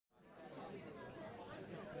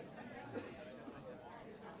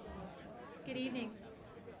Good evening.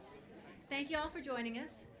 Thank you all for joining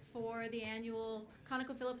us for the annual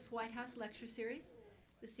ConocoPhillips White House Lecture Series.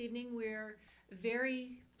 This evening we're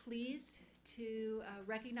very pleased to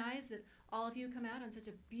recognize that all of you come out on such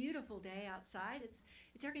a beautiful day outside. It's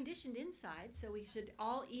air conditioned inside, so we should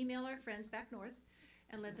all email our friends back north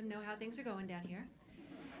and let them know how things are going down here.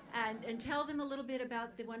 And tell them a little bit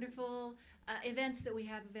about the wonderful events that we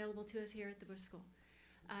have available to us here at the Bush School.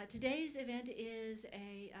 Today's event is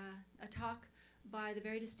a talk by the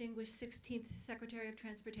very distinguished 16th Secretary of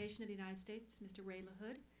Transportation of the United States, Mr.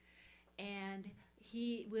 LaHood, and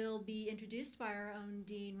he will be introduced by our own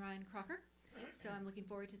Dean Ryan Crocker, so I'm looking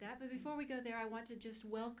forward to that. But before we go there, I want to just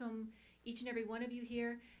welcome each and every one of you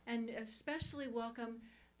here, and especially welcome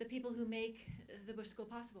the people who make the Bush School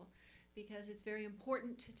possible, because it's very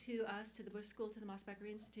important to us, to the Bush School, to the Mosbacher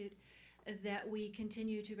Institute, that we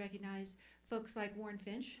continue to recognize folks like Warren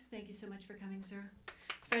Finch. Thank you so much for coming, sir.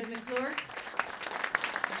 Fred McClure.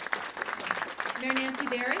 Mayor Nancy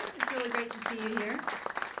Berry, it's really great to see you here.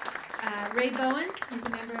 Ray Bowen, who's a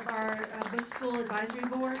member of our Bush School Advisory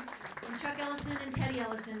Board, and Chuck Ellison and Teddy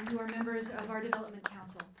Ellison, who are members of our Development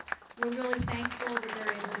Council. We're really thankful that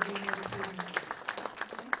they're able to be here this evening.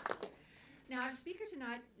 Now, our speaker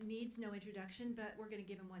tonight needs no introduction, but we're going to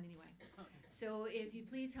give him one anyway. So if you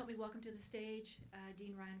please help me welcome to the stage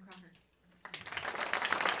Dean Ryan Crocker.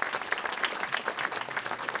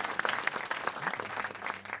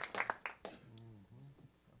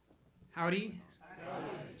 Howdy.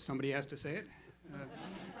 Somebody has to say it.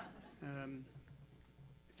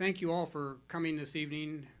 Thank you all for coming this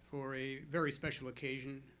evening for a very special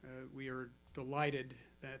occasion. We are delighted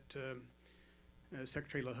that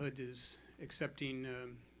Secretary LaHood is accepting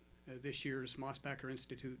this year's Mosbacher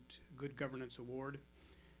Institute Good Governance Award.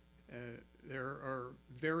 There are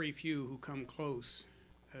very few who come close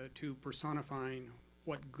to personifying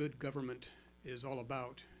what good government is all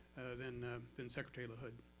about than Secretary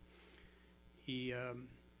LaHood. He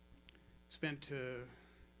spent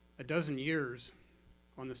a dozen years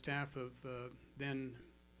on the staff of then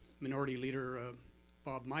Minority Leader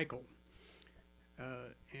Bob Michel,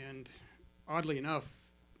 and oddly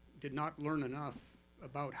enough did not learn enough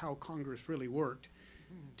about how Congress really worked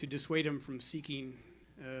to dissuade him from seeking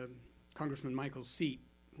Congressman Michel's seat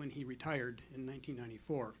when he retired in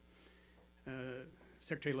 1994.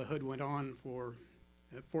 Secretary LaHood went on for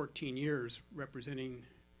 14 years representing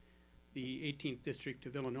the 18th District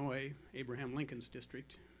of Illinois, Abraham Lincoln's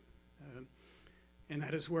district, and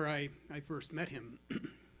that is where I first met him.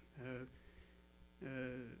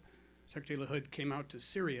 Secretary LaHood came out to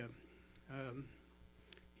Syria.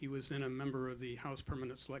 He was then a member of the House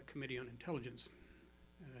Permanent Select Committee on Intelligence,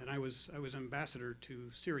 and I was ambassador to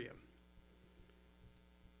Syria.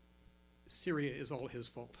 Syria is all his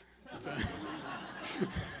fault.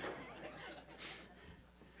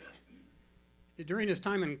 During his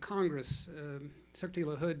time in Congress, Secretary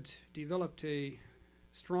LaHood developed a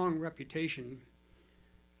strong reputation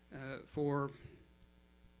for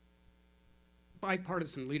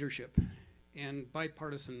bipartisan leadership and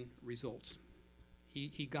bipartisan results.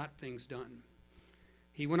 He got things done.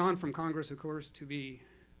 He went on from Congress, of course, to be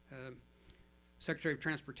Secretary of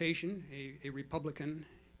Transportation, a Republican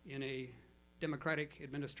in a Democratic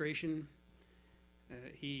administration.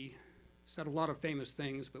 He said a lot of famous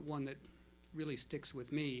things, but one that really sticks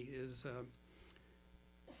with me is,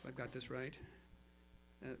 if I've got this right,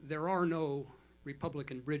 there are no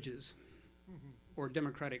Republican bridges or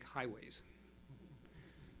Democratic highways.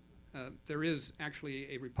 There is actually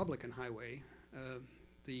a Republican highway,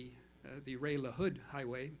 the Ray LaHood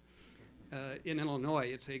Highway in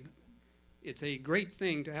Illinois. It's a great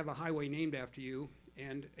thing to have a highway named after you,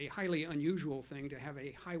 and a highly unusual thing to have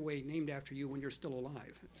a highway named after you when you're still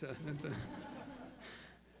alive.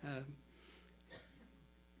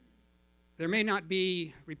 There may not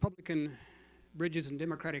be Republican bridges and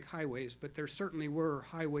Democratic highways, but there certainly were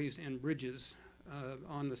highways and bridges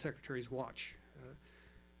on the Secretary's watch.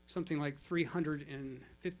 Something like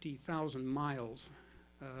 350,000 miles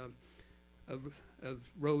of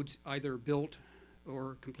roads either built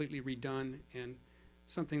or completely redone, and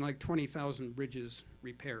something like 20,000 bridges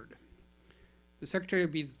repaired. The Secretary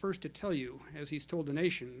will be the first to tell you, as he's told the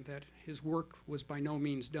nation, that his work was by no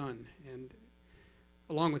means done, and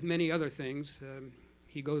along with many other things,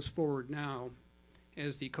 he goes forward now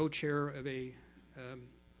as the co-chair of a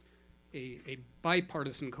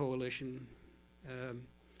bipartisan coalition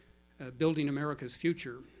building America's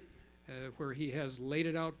future, where he has laid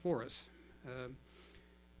it out for us.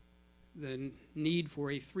 The need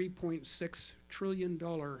for a $3.6 trillion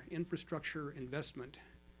infrastructure investment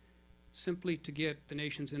simply to get the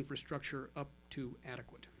nation's infrastructure up to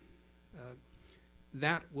adequate.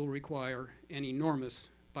 That will require an enormous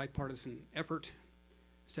bipartisan effort.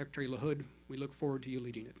 Secretary LaHood, we look forward to you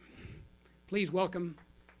leading it. Please welcome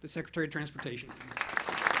the Secretary of Transportation.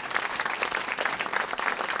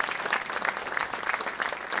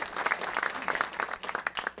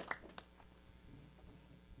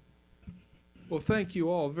 Well, thank you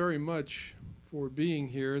all very much for being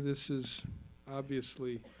here. This is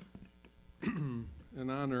obviously an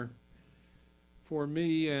honor for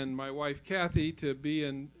me and my wife Kathy to be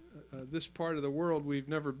in this part of the world. We've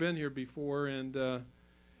never been here before, and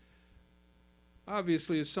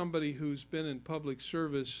obviously as somebody who's been in public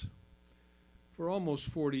service for almost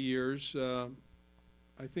 40 years,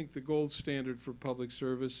 I think the gold standard for public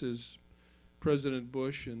service is President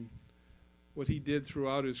Bush and what he did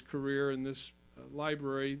throughout his career. In this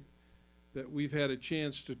library that we've had a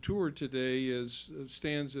chance to tour today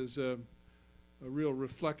stands as a real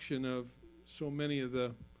reflection of so many of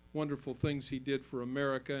the wonderful things he did for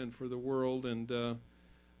America and for the world, and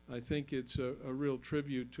I think it's a real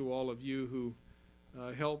tribute to all of you who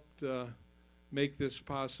helped make this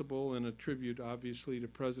possible, and a tribute obviously to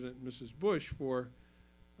President and Mrs. Bush for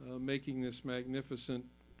making this magnificent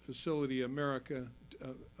facility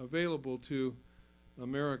available to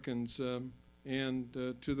Americans and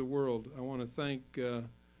to the world. I want to thank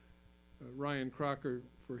Ryan Crocker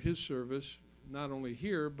for his service, not only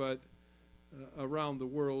here, but around the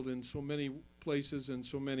world in so many places and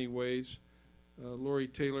so many ways. Lori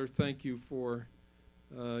Taylor, thank you for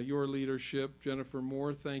your leadership. Jennifer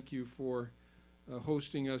Moore, thank you for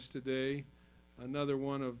hosting us today. Another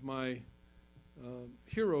one of my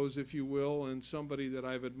heroes, if you will, and somebody that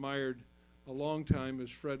I've admired a long time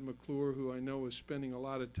is Fred McClure, who I know is spending a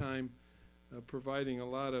lot of time providing a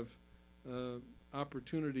lot of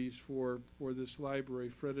opportunities for this library.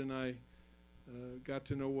 Fred and I got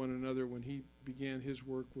to know one another when he began his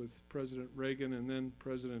work with President Reagan and then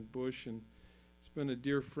President Bush, and he's been a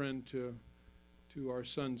dear friend to our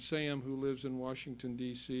son Sam, who lives in Washington,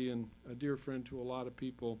 D.C., and a dear friend to a lot of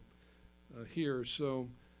people here. So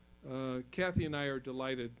Kathy and I are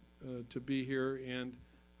delighted to be here, and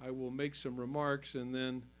I will make some remarks and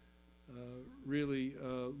then really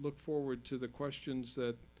look forward to the questions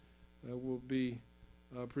that will be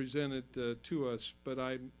presented to us. But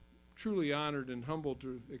I'm truly honored and humbled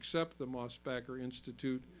to accept the Mosbacher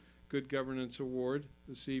Institute Good Governance Award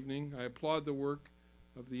this evening. I applaud the work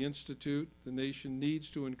of the Institute. The nation needs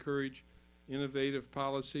to encourage innovative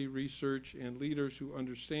policy, research, and leaders who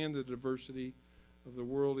understand the diversity of the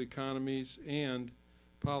world economies and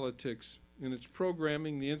politics. In its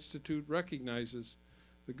programming, the Institute recognizes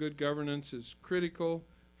the good governance is critical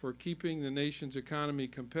for keeping the nation's economy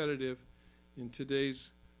competitive in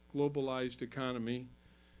today's globalized economy.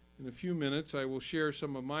 In a few minutes, I will share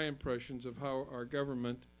some of my impressions of how our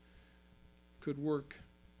government could work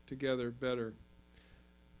together better.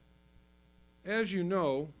 As you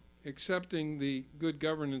know, accepting the Good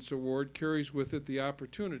Governance Award carries with it the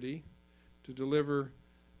opportunity to deliver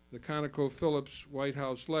the ConocoPhillips White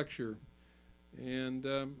House Lecture. And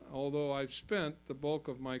although I've spent the bulk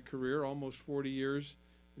of my career, almost 40 years,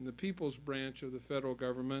 in the people's branch of the federal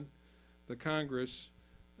government, the Congress,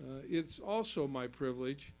 it's also my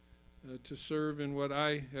privilege to serve in what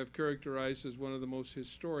I have characterized as one of the most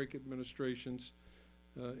historic administrations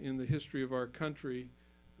in the history of our country,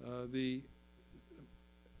 the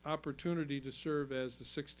opportunity to serve as the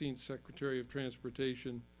 16th Secretary of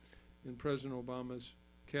Transportation in President Obama's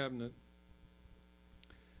cabinet.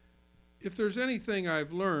 If there's anything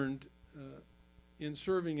I've learned in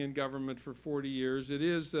serving in government for 40 years, it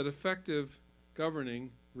is that effective governing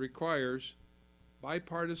requires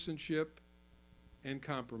bipartisanship and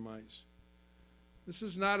compromise. This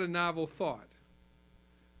is not a novel thought.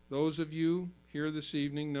 Those of you here this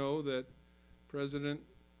evening know that President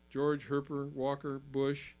George Herbert Walker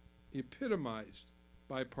Bush epitomized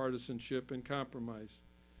bipartisanship and compromise.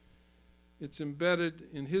 It's embedded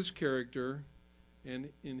in his character and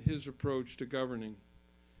in his approach to governing.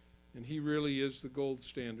 And he really is the gold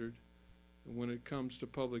standard when it comes to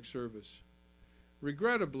public service.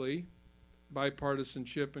 Regrettably,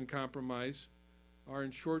 bipartisanship and compromise are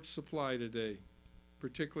in short supply today,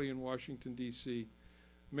 particularly in Washington, D.C.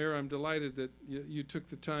 Mayor, I'm delighted that you took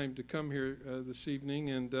the time to come here this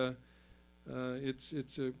evening, and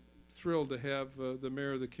it's a thrill to have the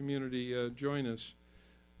mayor of the community join us.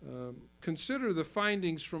 Consider the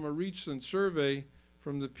findings from a recent survey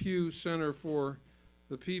from the Pew Center for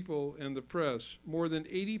the People and the Press. More than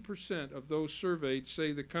 80% of those surveyed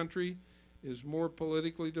say the country is more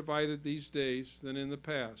politically divided these days than in the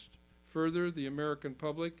past. Further, the American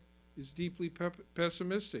public is deeply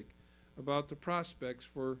pessimistic about the prospects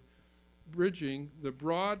for bridging the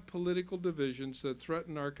broad political divisions that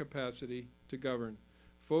threaten our capacity to govern.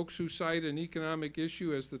 Folks who cite an economic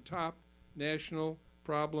issue as the top national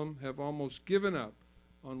problem have almost given up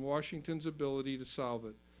on Washington's ability to solve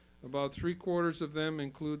it. About 3/4 of them,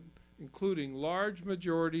 including large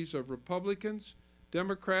majorities of Republicans,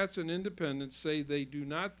 Democrats, and independents, say they do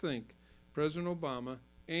not think President Obama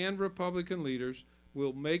and Republican leaders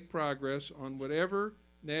will make progress on whatever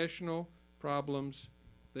national problems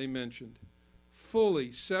they mentioned.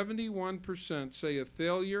 Fully 71% say a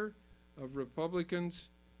failure of Republicans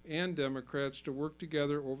and Democrats to work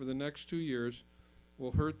together over the next 2 years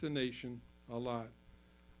will hurt the nation a lot.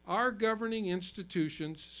 Our governing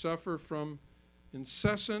institutions suffer from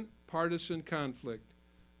incessant partisan conflict.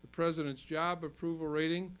 The president's job approval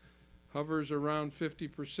rating hovers around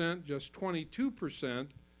 50%. Just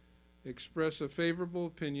 22% express a favorable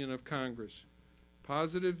opinion of Congress.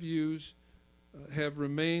 Positive views have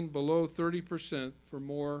remained below 30% for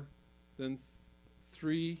more than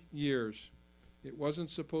 3 years. It wasn't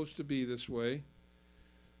supposed to be this way.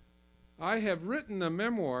 I have written a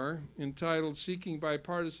memoir entitled Seeking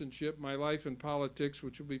Bipartisanship, My Life in Politics,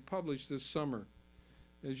 which will be published this summer.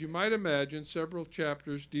 As you might imagine, several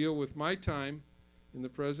chapters deal with my time in the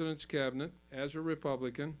President's cabinet as a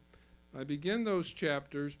Republican. I begin those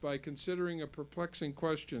chapters by considering a perplexing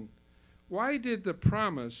question. Why did the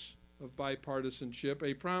promise of bipartisanship,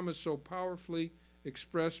 a promise so powerfully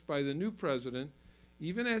expressed by the new president,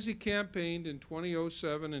 even as he campaigned in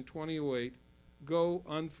 2007 and 2008, go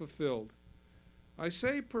unfulfilled? I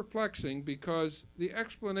say perplexing because the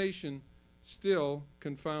explanation still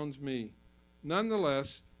confounds me.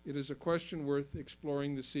 Nonetheless, it is a question worth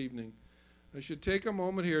exploring this evening. I should take a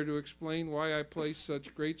moment here to explain why I place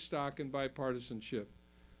such great stock in bipartisanship.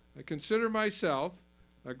 I consider myself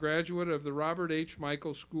a graduate of the Robert H.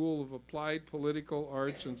 Michael School of Applied Political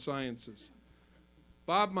Arts and Sciences.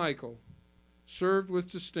 Bob Michael served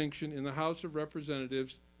with distinction in the House of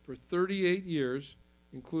Representatives for 38 years,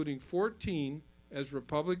 including 14 as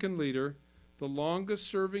Republican leader, the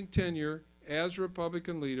longest-serving tenure as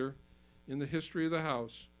Republican leader in the history of the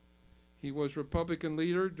House. He was Republican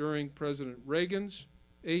leader during President Reagan's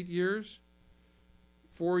 8 years,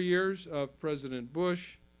 4 years of President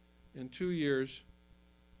Bush, and 2 years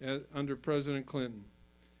under President Clinton.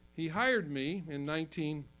 He hired me in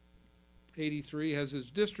 1983 as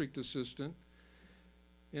his district assistant,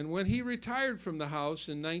 and when he retired from the House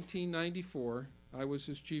in 1994, I was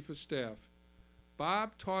his chief of staff.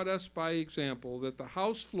 Bob taught us by example that the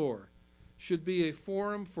House floor should be a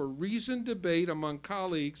forum for reasoned debate among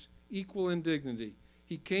colleagues equal in dignity.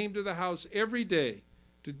 He came to the House every day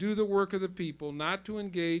to do the work of the people, not to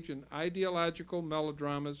engage in ideological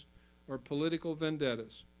melodramas or political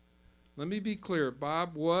vendettas. Let me be clear,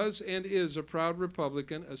 Bob was and is a proud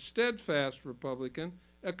Republican, a steadfast Republican,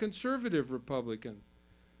 a conservative Republican.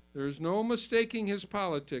 There is no mistaking his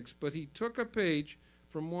politics, but he took a page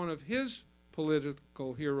from one of his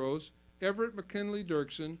political heroes, Everett McKinley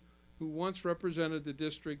Dirksen, who once represented the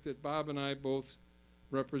district that Bob and I both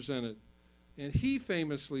represented. And he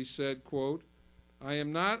famously said, quote, "I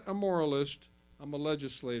am not a moralist, I'm a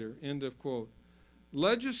legislator," end of quote.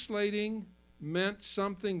 Legislating meant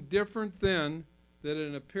something different then than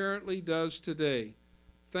it apparently does today.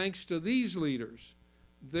 Thanks to these leaders,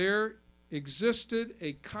 there existed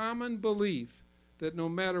a common belief that no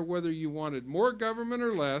matter whether you wanted more government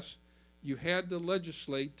or less, you had to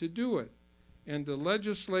legislate to do it. And to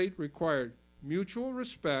legislate required mutual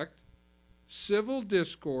respect, civil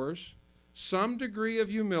discourse, some degree of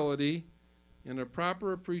humility, and a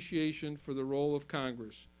proper appreciation for the role of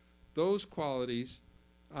Congress. Those qualities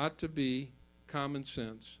ought to be common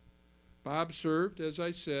sense. Bob served, as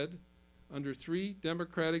I said, under 3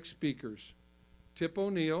 Democratic speakers, Tip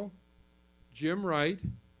O'Neill, Jim Wright,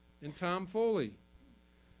 and Tom Foley.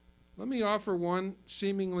 Let me offer one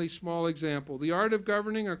seemingly small example. The art of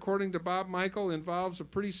governing, according to Bob Michael, involves a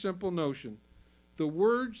pretty simple notion. The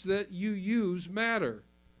words that you use matter.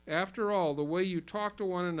 After all, the way you talk to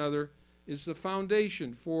one another is the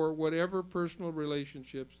foundation for whatever personal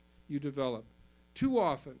relationships you develop. Too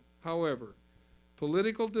often, however,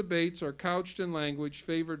 political debates are couched in language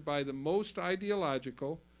favored by the most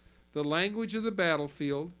ideological, the language of the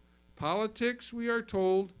battlefield. Politics, we are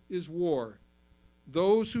told, is war.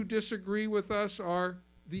 Those who disagree with us are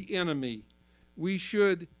the enemy. We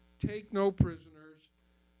should take no prisoners,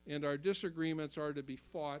 and our disagreements are to be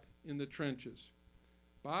fought in the trenches.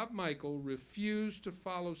 Bob Michael refused to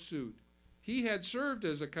follow suit. He had served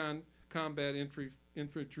as a combat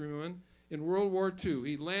infantryman in World War II.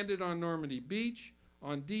 He landed on Normandy Beach,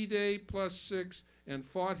 on D-Day +6 and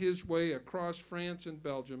fought his way across France and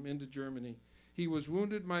Belgium into Germany. He was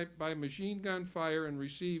wounded by machine gun fire and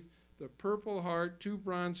received the Purple Heart, 2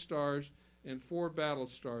 Bronze Stars, and 4 Battle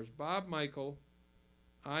Stars. The Bob Michael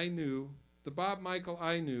I knew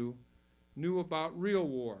about real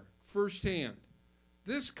war firsthand.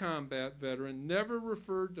 This combat veteran never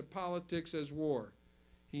referred to politics as war.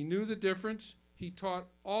 He knew the difference. He taught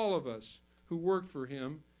all of us who worked for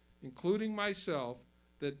him, including myself,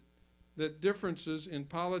 that differences in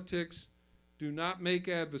politics do not make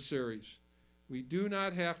adversaries. We do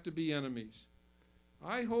not have to be enemies.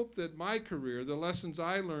 I hope that my career, the lessons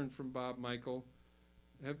I learned from Bob Michael,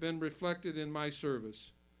 have been reflected in my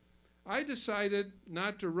service. I decided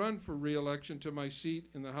not to run for re-election to my seat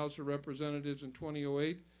in the House of Representatives in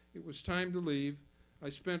 2008. It was time to leave. I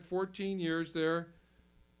spent 14 years there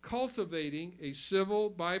cultivating a civil,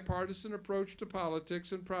 bipartisan approach to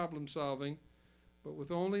politics and problem solving, but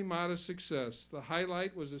with only modest success. The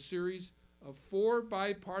highlight was a series of 4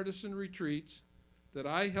 bipartisan retreats that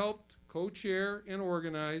I helped co-chair and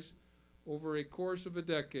organize over a course of a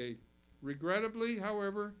decade. Regrettably,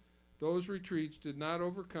 however, those retreats did not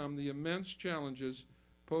overcome the immense challenges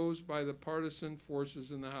posed by the partisan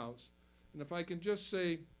forces in the House. And if I can just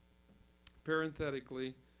say,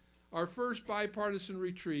 parenthetically, our first bipartisan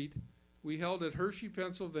retreat we held at Hershey,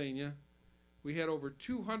 Pennsylvania. We had over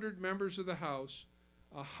 200 members of the House,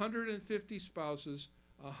 150 spouses,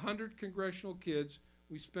 100 congressional kids.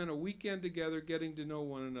 We spent a weekend together getting to know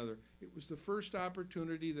one another. It was the first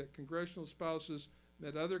opportunity that congressional spouses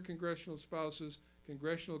met other congressional spouses,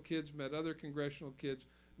 congressional kids met other congressional kids.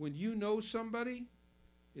 When you know somebody,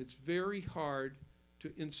 it's very hard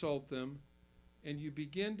to insult them, and you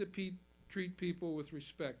begin to treat people with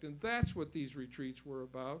respect. And that's what these retreats were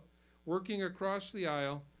about. Working across the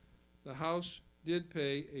aisle, the House did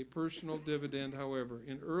pay a personal dividend, however.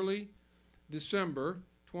 In early December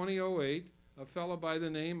 2008, a fellow by the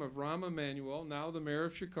name of Rahm Emanuel, now the mayor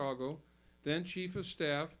of Chicago, then chief of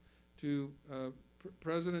staff to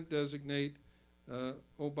President-designate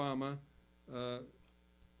Obama,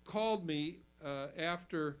 called me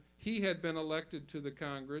after he had been elected to the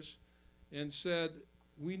Congress and said,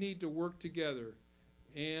 we need to work together.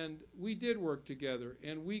 And we did work together,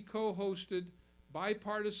 and we co-hosted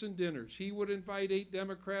bipartisan dinners. He would invite 8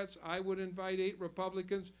 Democrats, I would invite 8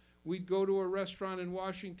 Republicans. We'd go to a restaurant in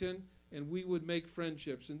Washington, and we would make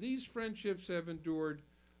friendships. And these friendships have endured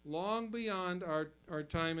long beyond our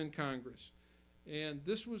time in Congress. And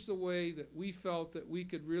this was the way that we felt that we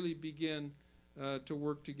could really begin to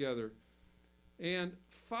work together. And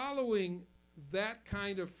following that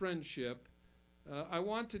kind of friendship, I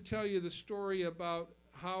want to tell you the story about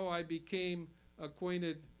how I became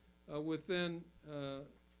acquainted with then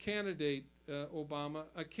candidate Obama,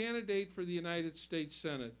 a candidate for the United States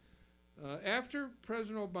Senate. After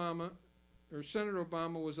President Obama, or Senator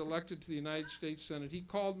Obama, was elected to the United States Senate, he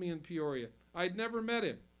called me in Peoria. I'd never met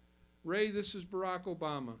him. Ray, this is Barack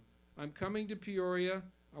Obama. I'm coming to Peoria.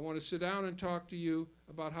 I want to sit down and talk to you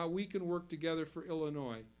about how we can work together for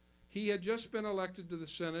Illinois. He had just been elected to the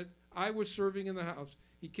Senate. I was serving in the House.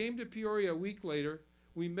 He came to Peoria a week later.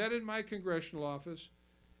 We met in my congressional office,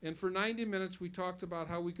 and for 90 minutes we talked about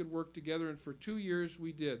how we could work together, and for 2 years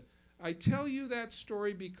we did. I tell you that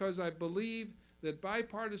story because I believe that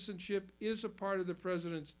bipartisanship is a part of the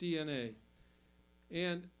president's DNA.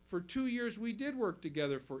 And for 2 years we did work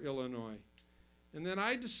together for Illinois. And then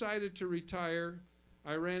I decided to retire.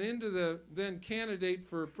 I ran into the then candidate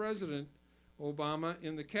for President Obama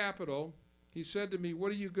in the Capitol. He said to me, what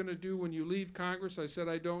are you going to do when you leave Congress? I said,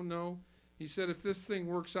 I don't know. He said, if this thing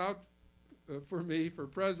works out for me, for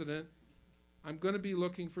president, I'm going to be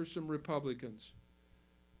looking for some Republicans.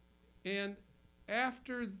 And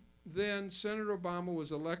after then, Senator Obama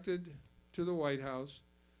was elected to the White House.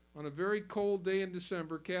 On a very cold day in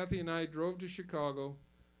December, Kathy and I drove to Chicago.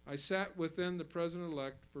 I sat with then the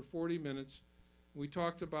president-elect for 40 minutes. We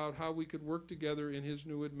talked about how we could work together in his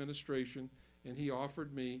new administration, and he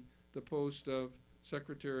offered me the post of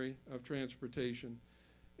Secretary of Transportation.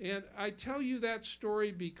 And I tell you that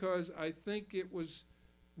story because I think it was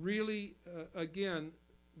really, again,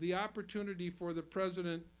 the opportunity for the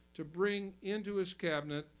president to bring into his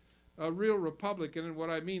cabinet a real Republican. And what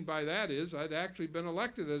I mean by that is I'd actually been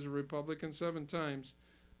elected as a Republican 7 times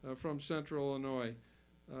from Central Illinois.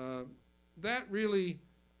 That really,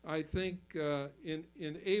 I think,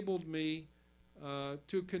 enabled me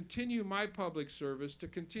to continue my public service, to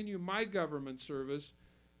continue my government service,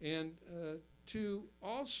 and to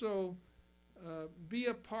also be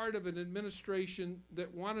a part of an administration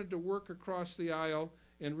that wanted to work across the aisle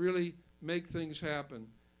and really make things happen.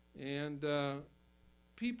 And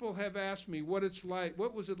people have asked me what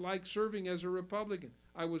was it like serving as a Republican.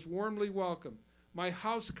 I was warmly welcomed. My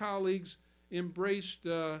House colleagues embraced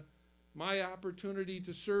my opportunity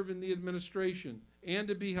to serve in the administration and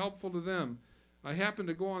to be helpful to them. I happened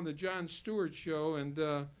to go on the Jon Stewart show,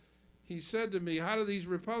 and he said to me, "How do these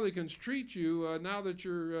Republicans treat you now that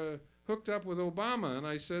you're hooked up with Obama?" And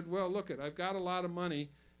I said, "Well, look, I've got a lot of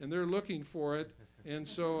money, and they're looking for it, and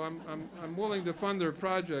so I'm willing to fund their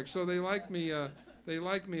projects." So they like me. They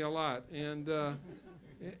like me a lot, and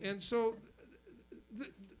so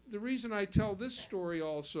the reason I tell this story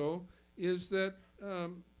also is that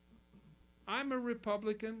I'm a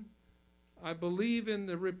Republican. I believe in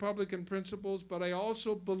the Republican principles, but I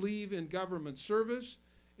also believe in government service,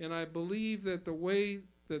 and I believe that the way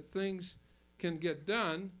that things can get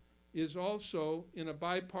done is also in a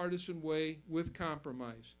bipartisan way with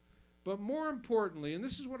compromise. But more importantly, and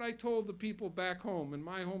this is what I told the people back home in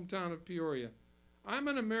my hometown of Peoria, I'm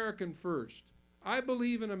an American first. I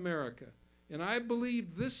believe in America, and I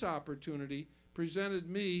believe this opportunity presented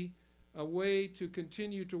me a way to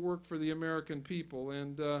continue to work for the American people,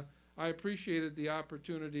 and I appreciated the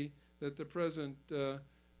opportunity that the President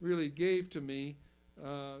really gave to me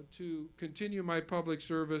to continue my public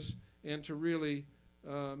service and to really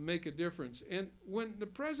make a difference. And when the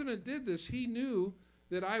President did this, he knew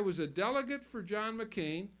that I was a delegate for John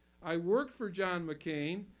McCain. I worked for John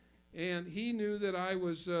McCain, and he knew that I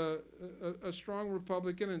was a strong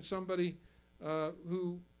Republican and somebody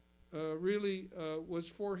who really was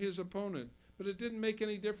for his opponent. But it didn't make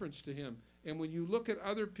any difference to him. And when you look at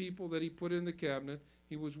other people that he put in the cabinet,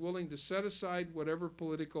 he was willing to set aside whatever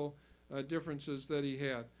political differences that he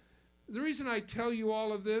had. The reason I tell you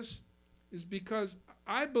all of this is because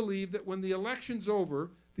I believe that when the election's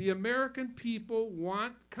over, the American people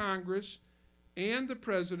want Congress and the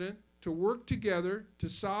President to work together to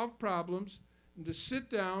solve problems and to sit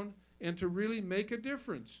down and to really make a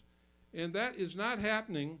difference. And that is not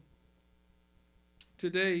happening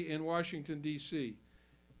today in Washington, D.C.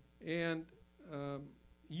 And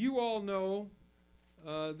you all know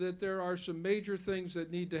that there are some major things that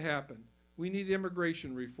need to happen. We need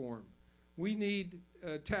immigration reform. We need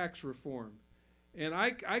tax reform. And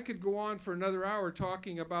I could go on for another hour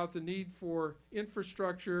talking about the need for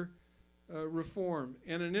infrastructure reform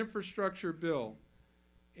and an infrastructure bill.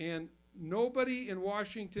 And nobody in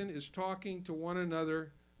Washington is talking to one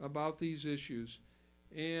another about these issues.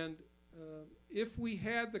 And if we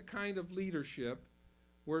had the kind of leadership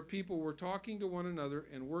where people were talking to one another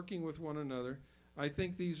and working with one another, I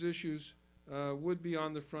think these issues would be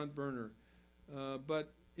on the front burner.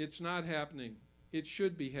 But it's not happening. It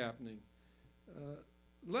should be happening.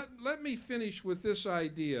 Let me finish with this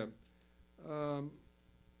idea.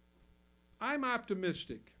 I'm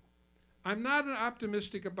optimistic. I'm not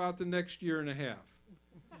optimistic about the next year and a half.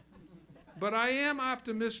 But I am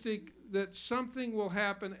optimistic that something will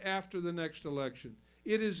happen after the next election.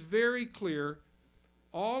 It is very clear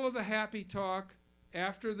all of the happy talk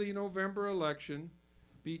after the November election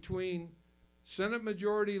between Senate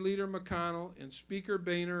Majority Leader McConnell and Speaker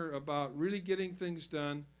Boehner about really getting things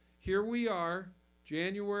done. Here we are,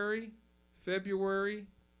 January, February,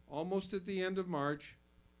 almost at the end of March.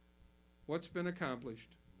 What's been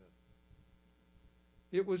accomplished?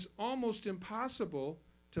 It was almost impossible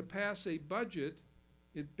to pass a budget.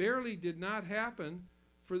 It barely did not happen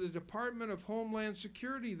for the Department of Homeland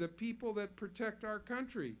Security, the people that protect our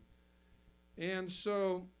country. And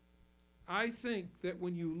so I think that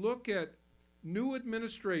when you look at new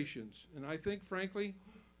administrations, and I think, frankly,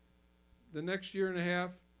 the next year and a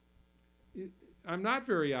half, I'm not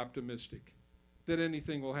very optimistic that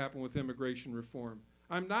anything will happen with immigration reform.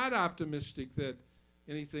 I'm not optimistic that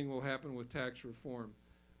anything will happen with tax reform.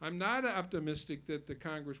 I'm not optimistic that the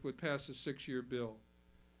Congress would pass a 6-year bill.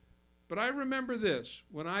 But I remember this.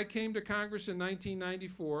 When I came to Congress in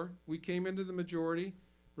 1994, we came into the majority.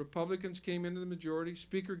 Republicans came into the majority.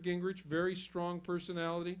 Speaker Gingrich, very strong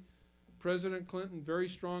personality. President Clinton, very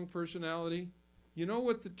strong personality. You know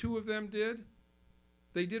what the two of them did?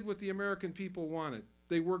 They did what the American people wanted.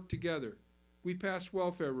 They worked together. We passed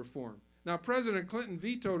welfare reform. Now, President Clinton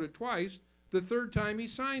vetoed it twice. The third time he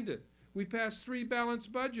signed it. We passed 3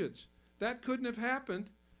 balanced budgets. That couldn't have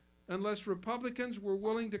happened unless Republicans were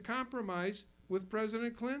willing to compromise with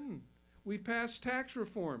President Clinton. We passed tax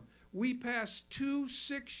reform. We passed 2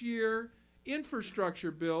 6-year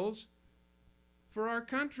infrastructure bills for our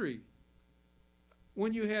country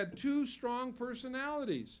when you had 2 strong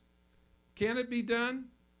personalities. Can it be done?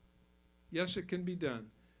 Yes, it can be done.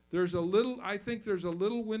 I think there's a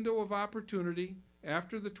little window of opportunity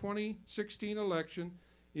after the 2016 election.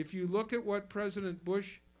 If you look at what President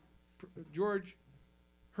Bush, George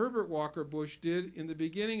Herbert Walker Bush did in the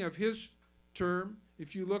beginning of his term.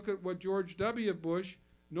 If you look at what George W. Bush,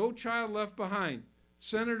 no child left behind.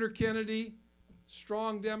 Senator Kennedy,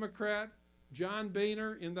 strong Democrat, John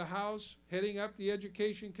Boehner in the House, heading up the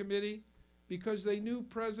Education Committee, because they knew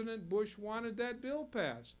President Bush wanted that bill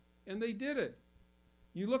passed, and they did it.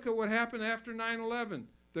 You look at what happened after 9/11.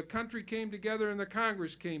 The country came together and the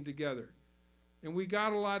Congress came together, and we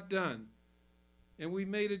got a lot done, and we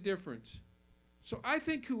made a difference. So I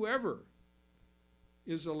think whoever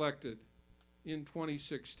is elected in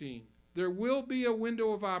 2016, there will be a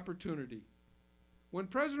window of opportunity. When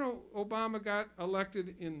President Obama got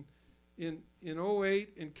elected in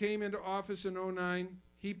 08 and came into office in 09,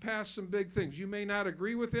 he passed some big things. You may not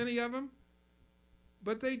agree with any of them,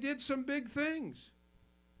 but they did some big things.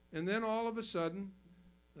 And then all of a sudden,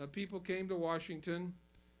 people came to Washington,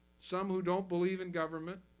 some who don't believe in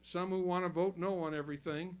government, some who want to vote no on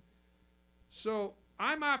everything. So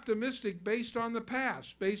I'm optimistic based on the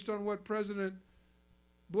past, based on what President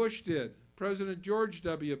Bush did, President George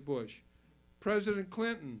W. Bush, President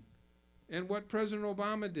Clinton, and what President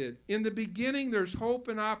Obama did. In the beginning, there's hope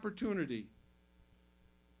and opportunity.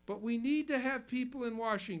 But we need to have people in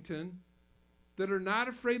Washington that are not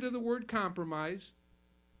afraid of the word compromise.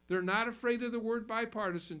 They're not afraid of the word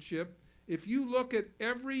bipartisanship. If you look at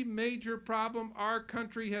every major problem our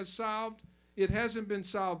country has solved, it hasn't been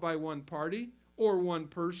solved by one party or one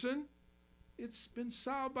person. It's been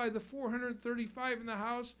solved by the 435 in the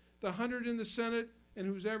House, the 100 in the Senate, and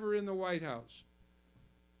who's ever in the White House.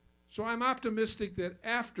 So I'm optimistic that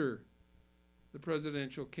after the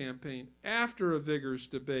presidential campaign, after a vigorous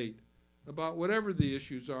debate about whatever the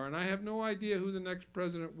issues are, and I have no idea who the next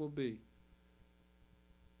president will be,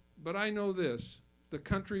 but I know this: the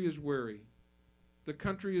country is wary. The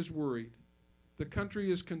country is worried. The country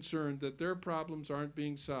is concerned that their problems aren't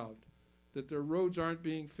being solved, that their roads aren't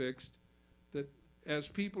being fixed, that as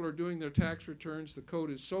people are doing their tax returns, the code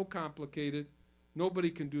is so complicated, nobody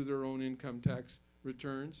can do their own income tax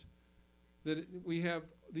returns, that we have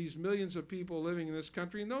these millions of people living in this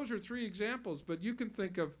country. And those are 3 examples, but you can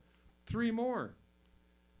think of 3 more.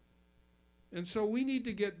 And so we need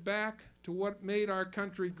to get back to what made our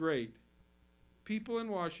country great. People in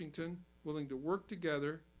Washington willing to work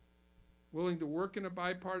together, willing to work in a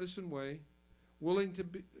bipartisan way, willing to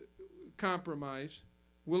compromise,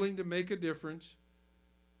 willing to make a difference,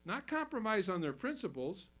 not compromise on their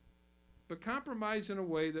principles, but compromise in a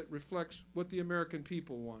way that reflects what the American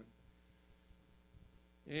people want.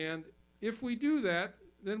 And if we do that,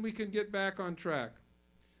 then we can get back on track.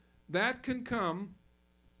 That can come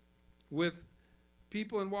with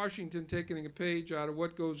people in Washington taking a page out of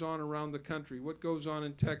what goes on around the country, what goes on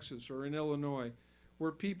in Texas or in Illinois,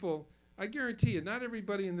 where people, I guarantee you, not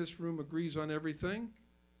everybody in this room agrees on everything,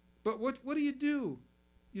 but what do you do?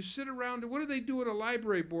 You sit around, what do they do at a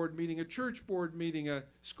library board meeting, a church board meeting, a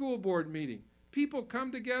school board meeting? People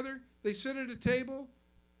come together, they sit at a table,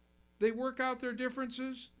 they work out their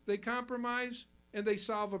differences, they compromise, and they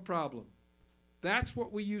solve a problem. That's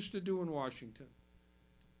what we used to do in Washington.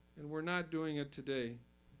 And we're not doing it today.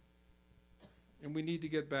 And we need to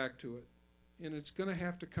get back to it. And it's going to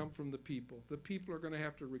have to come from the people. The people are going to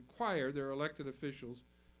have to require their elected officials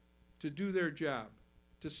to do their job,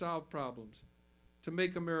 to solve problems, to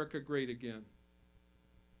make America great again.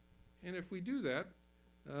 And if we do that,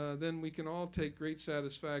 then we can all take great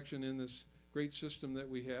satisfaction in this great system that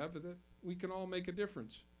we have, that we can all make a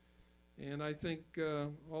difference. And I think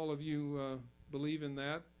all of you believe in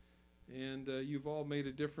that. And you've all made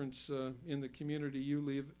a difference in the community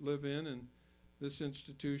you live in and this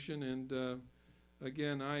institution. And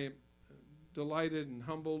again, I am delighted and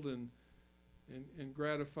humbled and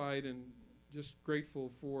gratified and just grateful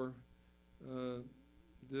for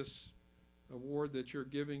this award that you're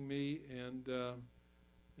giving me, and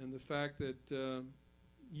the fact that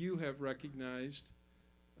you have recognized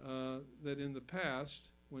that in the past,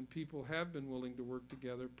 when people have been willing to work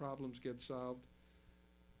together, problems get solved.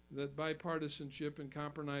 That bipartisanship and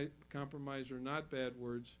compromise are not bad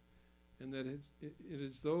words, and that it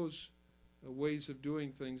is those ways of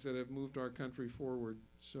doing things that have moved our country forward.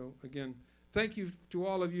 So again, thank you to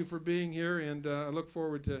all of you for being here, and I look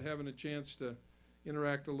forward to having a chance to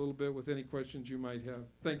interact a little bit with any questions you might have.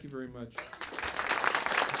 Thank you very much.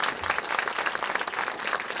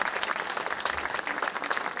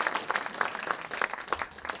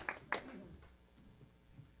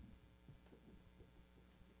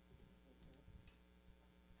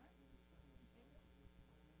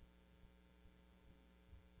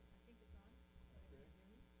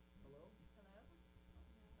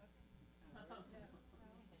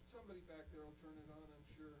 Somebody back there will turn it on, I'm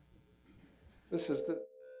sure. This is the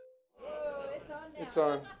It's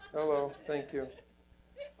on. Hello, thank you.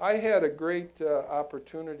 I had a great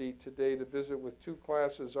opportunity today to visit with 2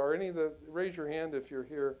 classes. Are any of the, raise your hand if you're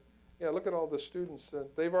here. Yeah, look at all the students.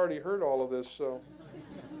 They've already heard all of this, so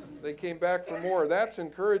they came back for more. That's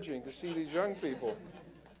encouraging to see these young people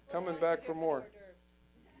coming back for more.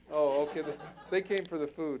 Oh, okay. They came for the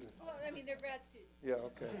food. Well, I mean, they're grad students. Yeah,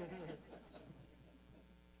 okay.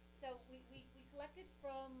 So we collected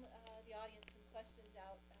from the audience some questions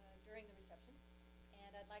out during the reception,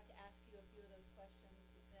 and I'd like to ask you a few of those questions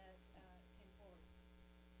that came forward.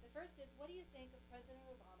 The first is, what do you think of President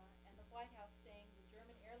Obama and the White House saying the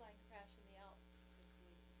German airline crash in the Alps this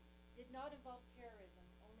week did not involve terrorism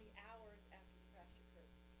only hours after the crash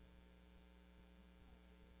occurred?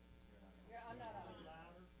 I'm not on.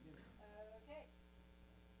 Okay.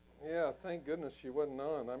 Yeah, thank goodness she wasn't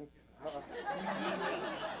on.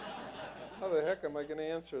 How the heck am I going to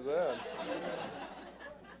answer that?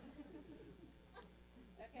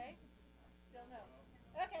 Okay. Still no.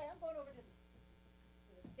 Okay, I'm going over to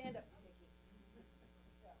the stand-up Nikki.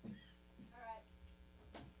 So, all right.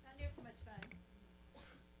 Not near so much fun.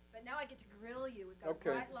 But now I get to grill you. We've got a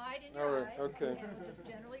Okay. bright light in All your right, eyes, okay. and we're just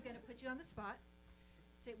generally going to put you on the spot.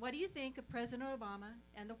 Say, what do you think of President Obama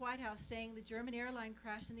and the White House saying the German airline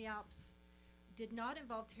crash in the Alps did not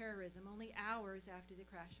involve terrorism only hours after the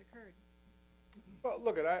crash occurred? Well,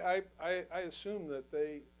 look, I assume that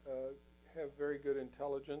they have very good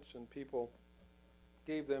intelligence and people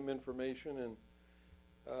gave them information, and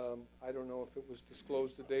I don't know if it was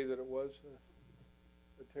disclosed the day that it was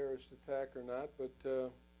a terrorist attack or not,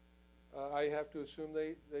 but I have to assume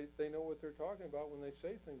they know what they're talking about when they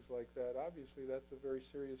say things like that. Obviously, that's a very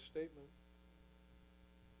serious statement.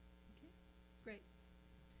 Okay, great.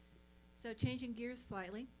 So changing gears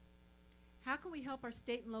slightly, how can we help our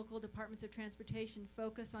state and local departments of transportation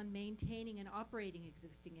focus on maintaining and operating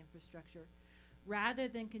existing infrastructure rather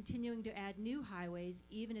than continuing to add new highways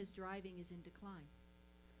even as driving is in decline?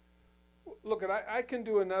 Look, I can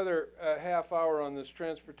do another half hour on this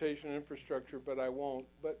transportation infrastructure, but I won't.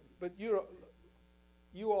 But you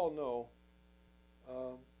all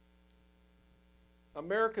know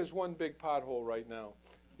America's one big pothole right now.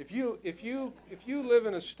 If you live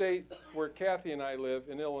in a state where Kathy and I live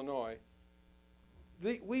in Illinois,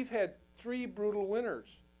 we've had 3 brutal winters,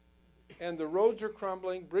 and the roads are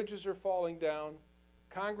crumbling, bridges are falling down.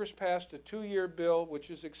 Congress passed a 2-year bill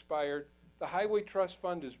which is expired. The Highway Trust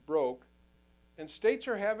Fund is broke. And states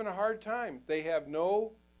are having a hard time. They have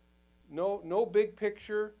no big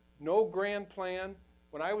picture, no grand plan.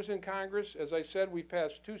 When I was in Congress, as I said, we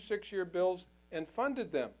passed 2 6-year bills and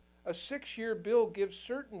funded them. A 6-year bill gives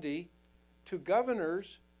certainty to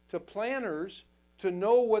governors, to planners, to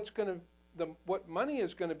know what money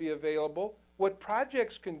is going to be available, what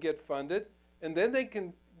projects can get funded, and then they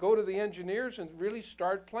can go to the engineers and really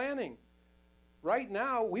start planning. Right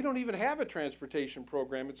now, we don't even have a transportation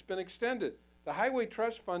program. It's been extended. The Highway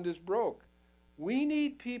Trust Fund is broke. We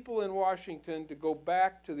need people in Washington to go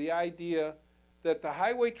back to the idea that the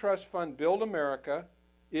Highway Trust Fund built America.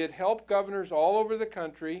 It helped governors all over the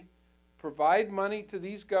country provide money to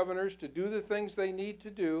these governors to do the things they need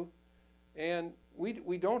to do, and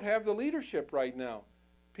we don't have the leadership right now.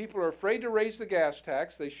 People are afraid to raise the gas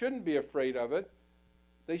tax. They shouldn't be afraid of it.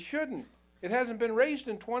 They shouldn't. It hasn't been raised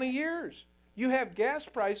in 20 years. You have gas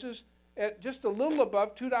prices at just a little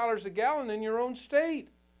above $2 a gallon in your own state.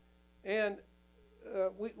 And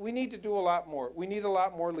we need to do a lot more. We need a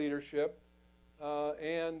lot more leadership.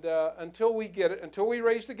 Until we get it, until we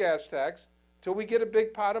raise the gas tax, until we get a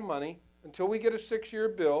big pot of money, until we get a 6-year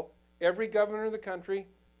bill, every governor in the country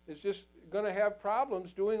is just going to have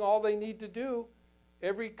problems doing all they need to do.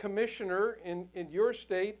 Every commissioner in your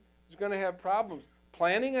state is going to have problems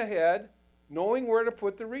planning ahead, knowing where to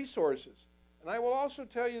put the resources. And I will also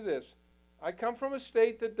tell you this. I come from a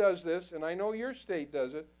state that does this, and I know your state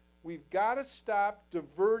does it. We've got to stop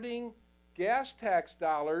diverting gas tax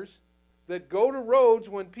dollars that go to roads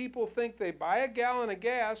when people think they buy a gallon of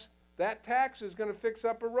gas, that tax is going to fix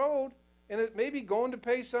up a road, and it may be going to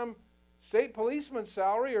pay some state policeman's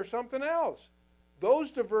salary or something else. Those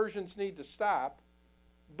diversions need to stop,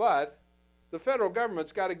 but the federal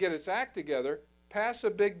government's got to get its act together, pass a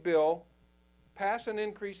big bill, pass an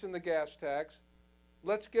increase in the gas tax.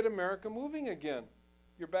 Let's get America moving again.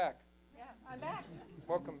 You're back. Yeah, I'm back.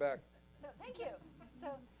 Welcome back. So thank you.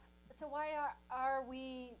 So why are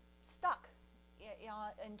we stuck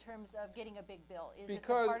in terms of getting a big bill? Is it the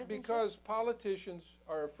partisanship? Because politicians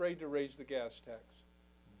are afraid to raise the gas tax.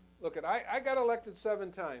 Look, I got elected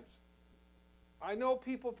 7 times. I know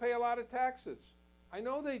people pay a lot of taxes. I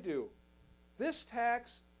know they do. This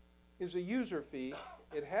tax is a user fee.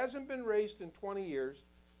 It hasn't been raised in 20 years.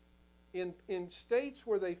 In states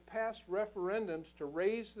where they've passed referendums to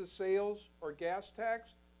raise the sales or gas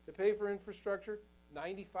tax to pay for infrastructure,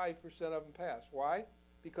 95% of them pass. Why?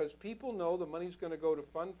 Because people know the money's going to go to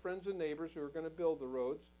fund friends and neighbors who are going to build the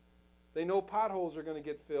roads. They know potholes are going to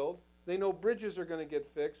get filled. They know bridges are going to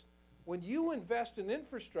get fixed. When you invest in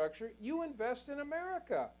infrastructure, you invest in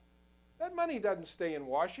America. That money doesn't stay in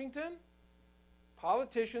Washington.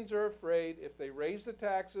 Politicians are afraid if they raise the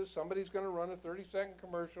taxes, somebody's going to run a 30-second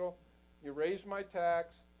commercial, you raise my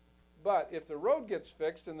tax. But if the road gets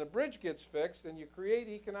fixed and the bridge gets fixed and you create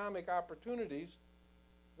economic opportunities,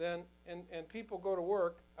 then, and people go to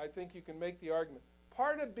work, I think you can make the argument.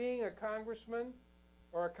 Part of being a congressman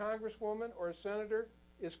or a congresswoman or a senator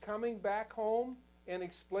is coming back home and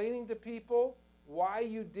explaining to people why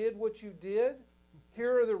you did what you did.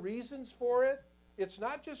 Here are the reasons for it. It's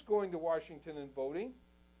not just going to Washington and voting.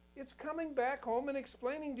 It's coming back home and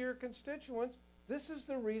explaining to your constituents, this is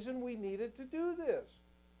the reason we needed to do this.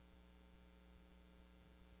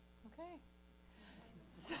 Okay.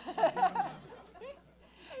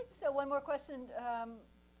 So one more question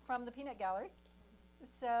from the peanut gallery.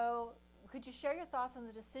 So could you share your thoughts on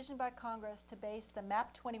the decision by Congress to base the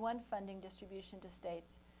MAP 21 funding distribution to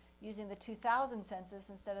states using the 2000 census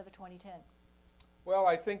instead of the 2010? Well,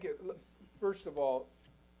 I think, first of all,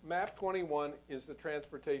 MAP 21 is the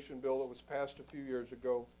transportation bill that was passed a few years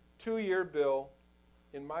ago. 2-year bill,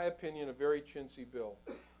 in my opinion, a very chintzy bill.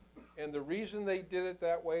 And the reason they did it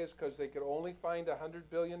that way is because they could only find $100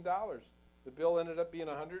 billion. The bill ended up being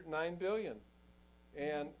 $109 billion.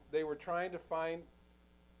 And they were trying to find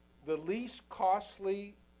the least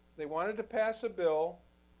costly. They wanted to pass a bill.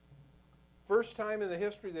 First time in the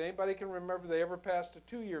history that anybody can remember they ever passed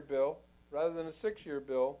a 2-year bill rather than a 6-year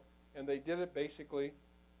bill. And they did it basically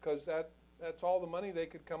because that's all the money they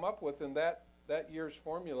could come up with, and that year's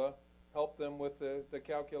formula helped them with the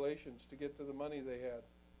calculations to get to the money they had.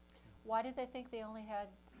 Why did they think they only had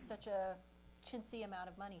such a chintzy amount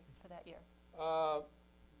of money for that year?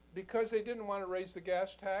 Because they didn't want to raise the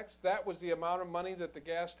gas tax. That was the amount of money that the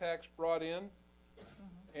gas tax brought in.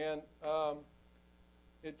 And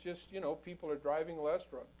it just, people are driving less,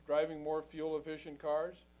 driving more fuel-efficient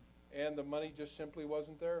cars, and the money just simply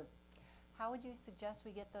wasn't there. How would you suggest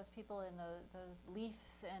we get those people in those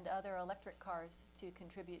Leafs and other electric cars to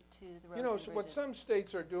contribute to the roads and bridges? What some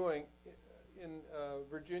states are doing, in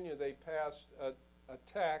Virginia, they passed a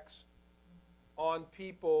tax on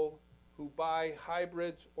people who buy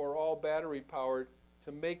hybrids or all battery-powered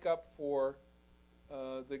to make up for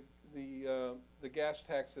the gas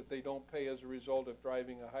tax that they don't pay as a result of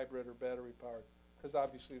driving a hybrid or battery-powered, because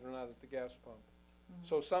obviously they're not at the gas pump.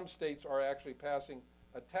 So some states are actually passing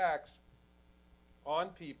a tax on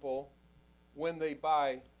people when they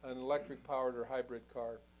buy an electric-powered or hybrid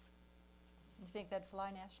car. You think that'd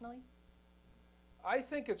fly nationally? I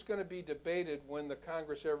think it's going to be debated when the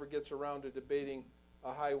Congress ever gets around to debating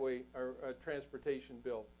a highway or a transportation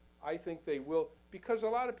bill. I think they will, because a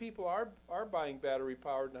lot of people are buying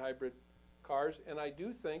battery-powered and hybrid cars, and I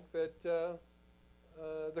do think that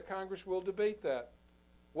the Congress will debate that,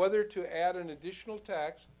 whether to add an additional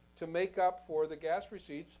tax to make up for the gas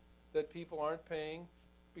receipts that people aren't paying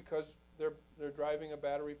because they're driving a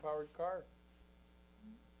battery-powered car.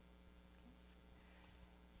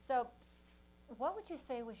 So, what would you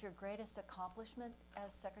say was your greatest accomplishment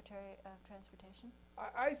as Secretary of Transportation?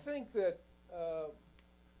 I think that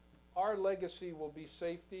our legacy will be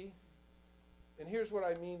safety, and here's what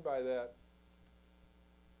I mean by that.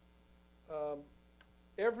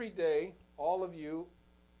 Every day, all of you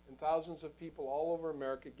and thousands of people all over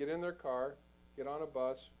America get in their car, get on a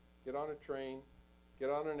bus, get on a train, get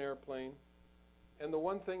on an airplane, and the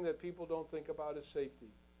one thing that people don't think about is safety.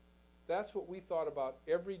 That's what we thought about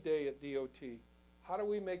every day at DOT. How do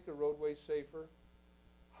we make the roadways safer?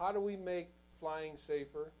 How do we make flying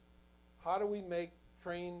safer? How do we make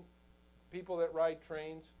people that ride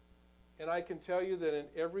trains? And I can tell you that in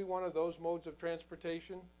every one of those modes of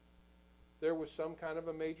transportation, there was some kind of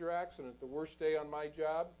a major accident. The worst day on my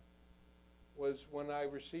job was when I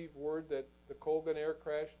received word that the Colgan air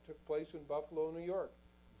crash took place in Buffalo, New York.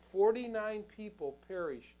 49 people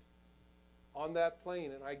perished on that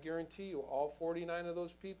plane, and I guarantee you all 49 of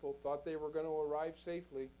those people thought they were going to arrive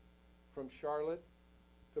safely from Charlotte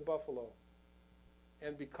to Buffalo.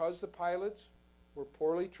 And because the pilots were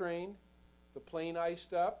poorly trained, the plane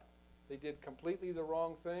iced up, they did completely the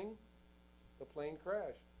wrong thing, the plane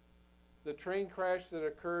crashed. The train crash that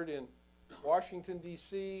occurred in Washington,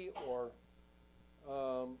 D.C. or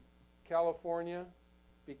California,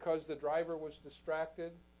 because the driver was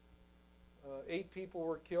distracted, 8 people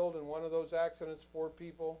were killed in one of those accidents, 4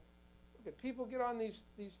 people. Look at people get on these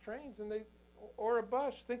trains and or a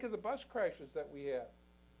bus. Think of the bus crashes that we had.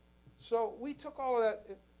 So we took all of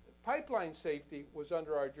that. Pipeline safety was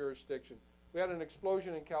under our jurisdiction. We had an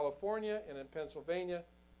explosion in California and in Pennsylvania.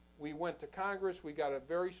 We went to Congress. We got a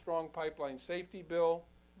very strong pipeline safety bill.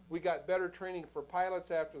 We got better training for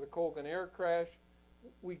pilots after the Colgan Air crash.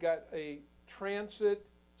 We got a transit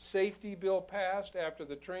safety bill passed after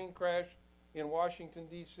the train crash in Washington,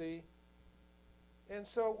 D.C. And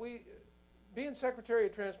so being Secretary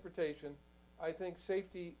of Transportation, I think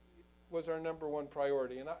safety was our #1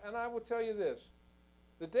 priority. And I will tell you this.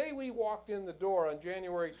 The day we walked in the door on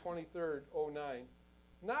January 23rd, 2009,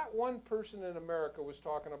 not one person in America was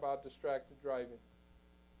talking about distracted driving.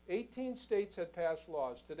 18 states had passed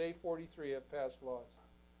laws. Today, 43 have passed laws.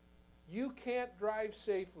 You can't drive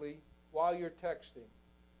safely while you're texting.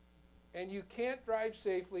 And you can't drive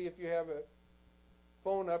safely if you have a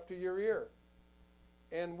phone up to your ear.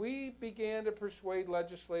 And we began to persuade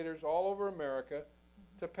legislators all over America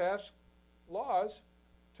to pass laws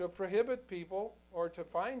to prohibit people or to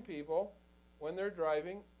fine people when they're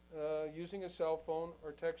driving using a cell phone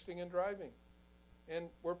or texting and driving. And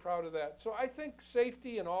we're proud of that. So I think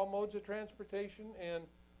safety in all modes of transportation and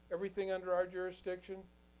everything under our jurisdiction,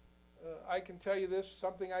 I can tell you this,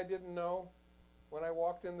 something I didn't know when I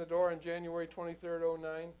walked in the door on January 23rd,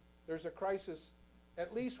 2009, there's a crisis,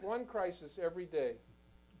 at least one crisis every day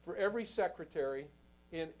for every secretary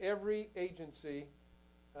in every agency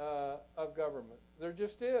of government. There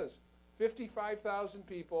just is. 55,000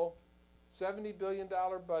 people, $70 billion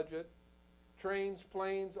budget, trains,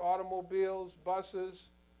 planes, automobiles, buses,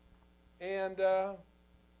 and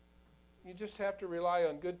you just have to rely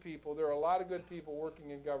on good people. There are a lot of good people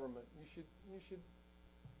working in government. You should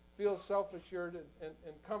feel self-assured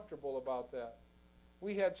and comfortable about that.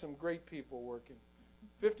 We had some great people working.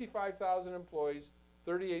 55,000 employees,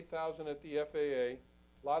 38,000 at the FAA,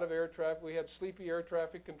 a lot of air traffic. We had sleepy air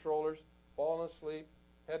traffic controllers, falling asleep,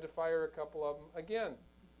 had to fire a couple of them. Again,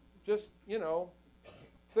 just, you know,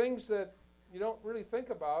 things that you don't really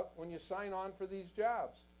think about when you sign on for these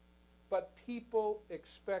jobs. But people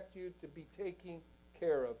expect you to be taking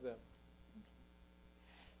care of them.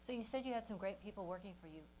 So you said you had some great people working for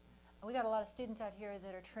you. We got a lot of students out here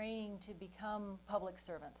that are training to become public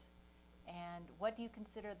servants. And what do you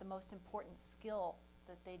consider the most important skill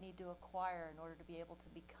that they need to acquire in order to be able to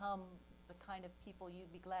become the kind of people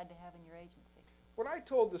you'd be glad to have in your agency? What I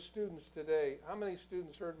told the students today, how many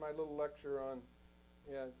students heard my little lecture on,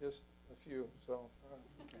 yeah, just a few, so.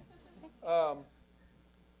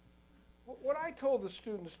 What I told the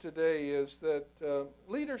students today is that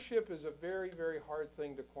leadership is a very, very hard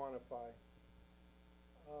thing to quantify.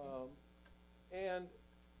 And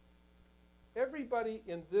everybody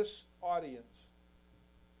in this audience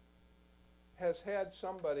has had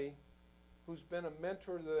somebody who's been a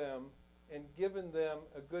mentor to them and given them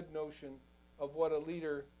a good notion of what a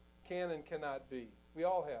leader can and cannot be. We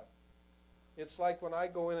all have. It's like when I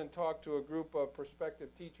go in and talk to a group of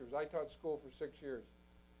prospective teachers. I taught school for 6 years.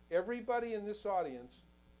 Everybody in this audience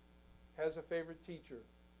has a favorite teacher.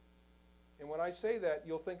 And when I say that,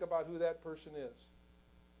 you'll think about who that person is.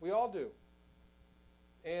 We all do.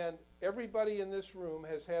 And everybody in this room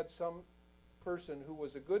has had some person who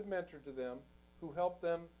was a good mentor to them, who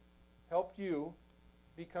helped you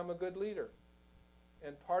become a good leader.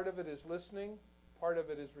 And part of it is listening, part of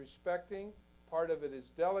it is respecting, part of it is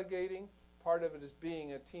delegating, part of it is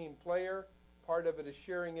being a team player, part of it is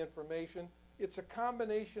sharing information. It's a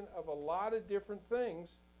combination of a lot of different things,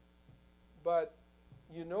 but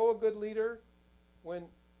you know a good leader when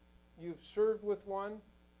you've served with one,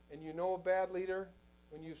 and you know a bad leader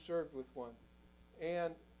when you've served with one.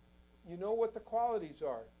 And you know what the qualities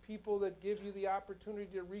are. People that give you the opportunity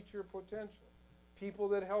to reach your potential. People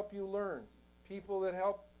that help you learn. People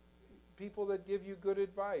that give you good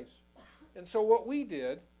advice. And so what we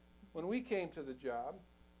did when we came to the job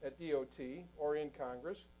at DOT or in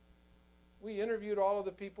Congress, we interviewed all of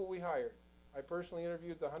the people we hired. I personally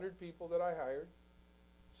interviewed the 100 people that I hired.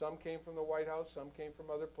 Some came from the White House, some came from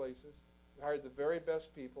other places. We hired the very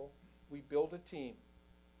best people. We built a team.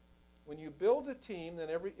 When you build a team, then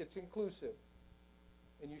it's inclusive.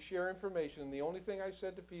 And you share information. And the only thing I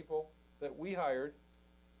said to people that we hired,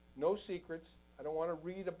 no secrets. I don't want to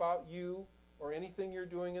read about you or anything you're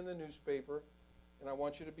doing in the newspaper. And I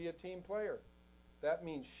want you to be a team player. That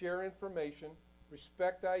means share information,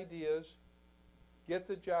 respect ideas, get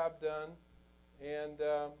the job done. And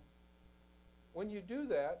when you do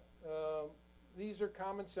that, these are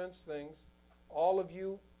common sense things. All of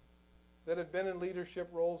you that have been in leadership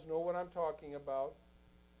roles know what I'm talking about.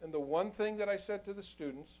 And the one thing that I said to the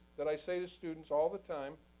students, that I say to students all the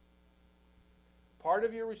time, part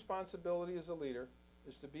of your responsibility as a leader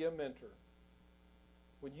is to be a mentor.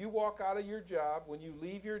 When you walk out of your job, when you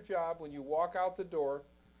leave your job, when you walk out the door,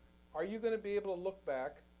 are you going to be able to look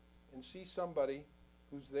back and see somebody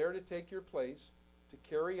who's there to take your place, to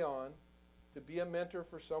carry on, to be a mentor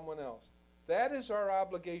for someone else? That is our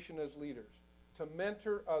obligation as leaders, to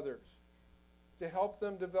mentor others, to help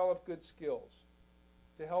them develop good skills,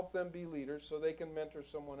 to help them be leaders so they can mentor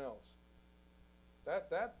someone else.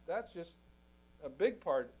 That's just a big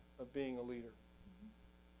part of being a leader.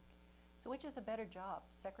 So which is a better job,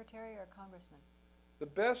 secretary or congressman? The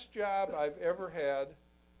best job I've ever had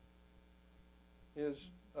is,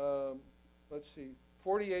 let's see,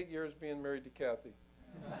 48 years being married to Kathy.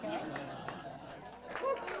 Okay.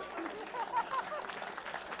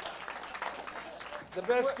 The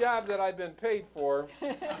best job that I've been paid for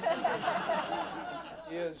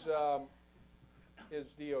is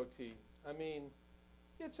DOT. I mean,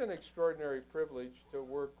 it's an extraordinary privilege to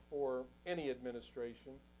work for any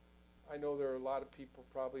administration. I know there are a lot of people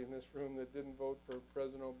probably in this room that didn't vote for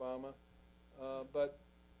President Obama, but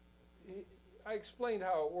I explained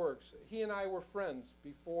how it works. He and I were friends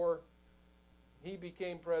before he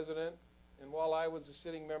became president, and while I was a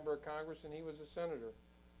sitting member of Congress and he was a senator.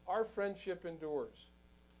 Our friendship endures.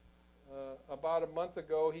 About a month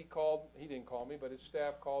ago, he didn't call me, but his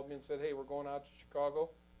staff called me and said, hey, we're going out to Chicago.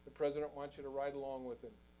 The president wants you to ride along with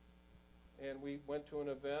him. And we went to an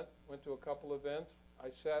event, went to a couple events. I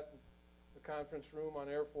sat in the conference room on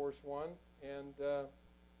Air Force One, and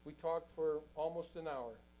we talked for almost an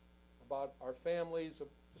hour about our families.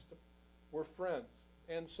 We're friends.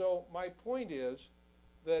 And so my point is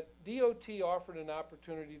that DOT offered an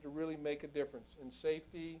opportunity to really make a difference in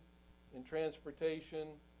safety, in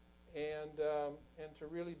transportation, and to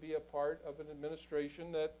really be a part of an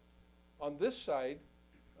administration that, on this side,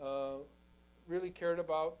 really cared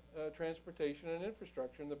about transportation and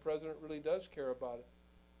infrastructure, and the president really does care about it.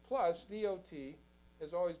 Plus, DOT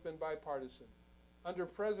has always been bipartisan. Under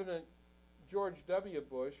President George W.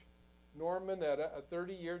 Bush, Norm Mineta, a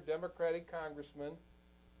 30-year Democratic congressman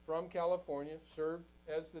from California, served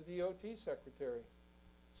as the DOT secretary.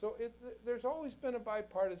 So there's always been a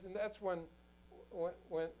bipartisan. That's when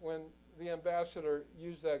the ambassador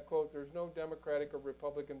used that quote, there's no Democratic or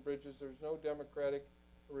Republican bridges, there's no Democratic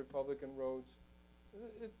or Republican roads.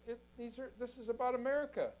 This is about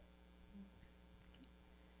America.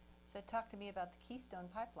 So talk to me about the Keystone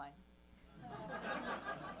Pipeline.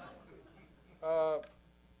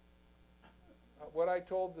 What I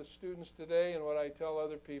told the students today and what I tell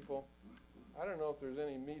other people, I don't know if there's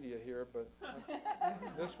any media here, but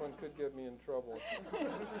this one could get me in trouble.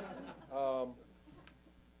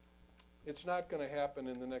 It's not going to happen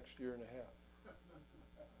in the next year and a half.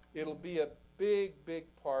 It'll be a big,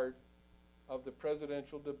 big part of the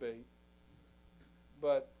presidential debate,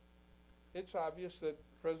 but it's obvious that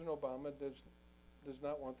President Obama does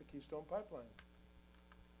not want the Keystone Pipeline.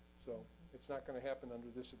 So it's not going to happen under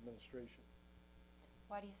this administration.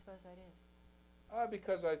 Why do you suppose that is?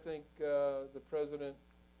 Because I think the president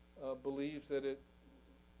believes that it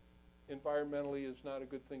environmentally is not a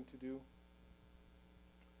good thing to do.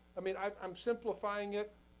 I mean, I'm simplifying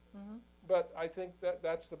it, but I think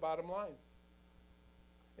that's the bottom line.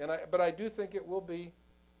 But I do think it will be,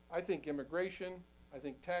 I think immigration, I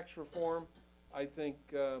think tax reform, I think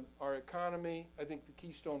our economy, I think the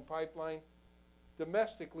Keystone Pipeline.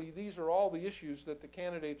 Domestically, these are all the issues that the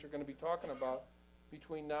candidates are going to be talking about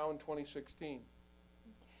between now and 2016.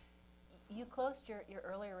 You closed your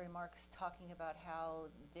earlier remarks talking about how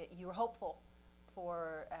you were hopeful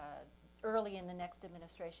for early in the next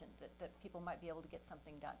administration that people might be able to get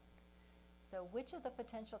something done. So which of the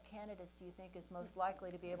potential candidates do you think is most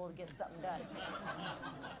likely to be able to get something done?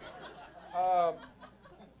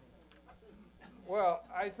 Well,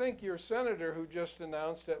 I think your senator who just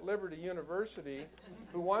announced at Liberty University,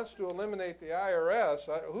 who wants to eliminate the IRS,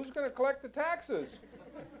 who's going to collect the taxes?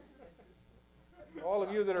 All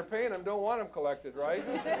of you that are paying them don't want them collected, right?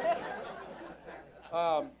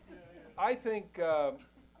 I think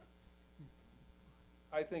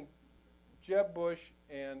Jeb Bush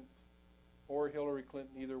or Hillary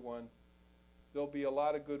Clinton, either one, there'll be a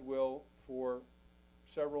lot of goodwill for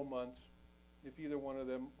several months if either one of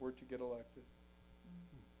them were to get elected.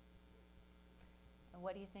 And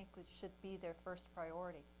what do you think should be their first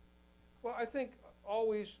priority? Well, I think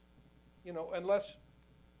always, unless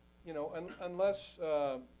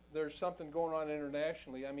there's something going on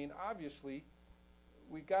internationally, I mean, obviously,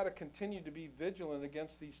 we've got to continue to be vigilant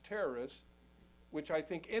against these terrorists, which I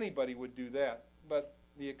think anybody would do that. But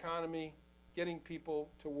the economy, getting people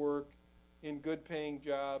to work in good paying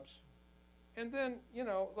jobs. And then, you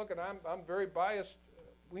know, look, I'm very biased.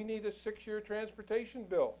 We need a 6-year transportation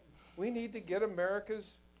bill. We need to get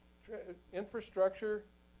America's infrastructure,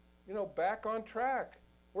 you know, back on track.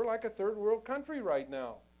 We're like a third world country right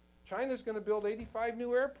now. China's going to build 85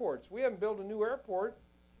 new airports. We haven't built a new airport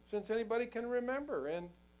since anybody can remember. And,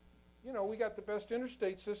 you know, we got the best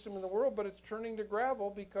interstate system in the world, but it's turning to gravel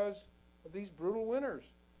because of these brutal winters.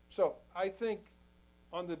 So I think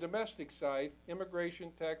on the domestic side,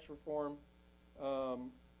 immigration, tax reform,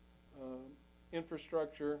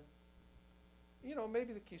 infrastructure, you know,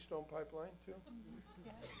 maybe the Keystone Pipeline too.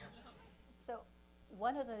 So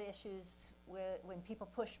one of the issues when people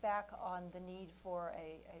push back on the need for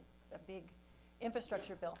a big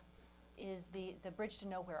infrastructure bill is the bridge to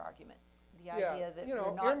nowhere argument. The idea that you know,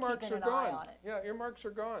 we're not earmarks keeping are an eye gone. on it. Yeah, earmarks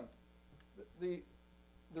are gone.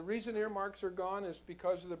 The reason earmarks are gone is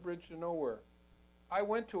because of the bridge to nowhere. I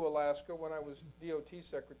went to Alaska when I was DOT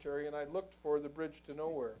secretary, and I looked for the bridge to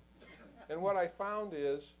nowhere. And what I found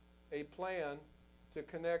is a plan to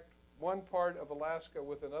connect one part of Alaska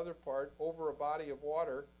with another part over a body of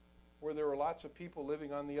water where there were lots of people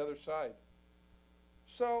living on the other side.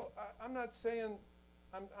 So I'm not saying,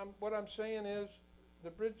 what I'm saying is the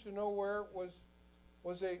bridge to nowhere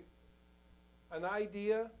was an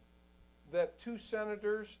idea that 2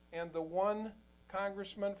 senators and the 1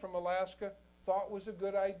 congressman from Alaska thought was a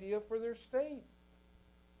good idea for their state.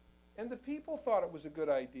 And the people thought it was a good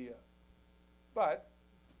idea. But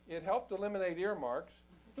it helped eliminate earmarks,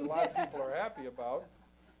 which a lot of people are happy about.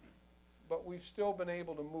 But we've still been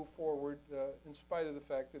able to move forward in spite of the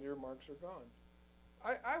fact that earmarks are gone.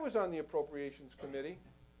 I was on the Appropriations Committee,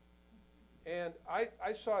 and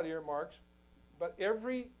I sought earmarks, but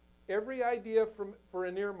every idea for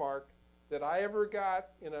an earmark that I ever got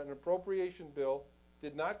in an appropriation bill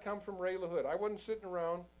did not come from Ray LaHood. I wasn't sitting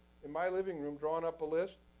around in my living room drawing up a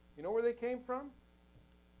list. You know where they came from?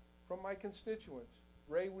 From my constituents.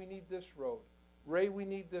 Ray, we need this road. Ray, we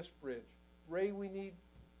need this bridge. Ray, we need...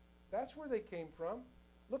 That's where they came from.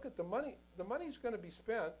 Look at the money. The money's going to be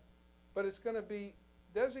spent, but it's going to be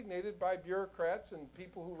designated by bureaucrats and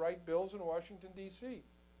people who write bills in Washington, D.C.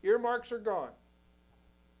 Earmarks are gone.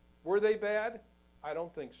 Were they bad? I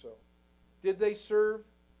don't think so. Did they serve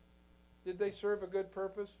a good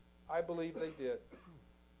purpose? I believe they did.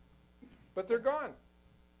 But they're gone.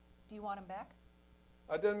 Do you want them back?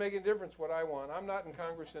 It doesn't make any difference what I want. I'm not in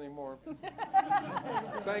Congress anymore,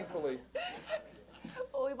 thankfully.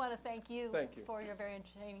 Well, we want to thank you for your very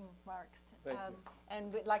entertaining remarks. Thank you.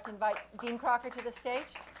 And we'd like to invite Dean Crocker to the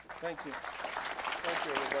stage. Thank you. Thank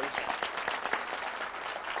you, everybody.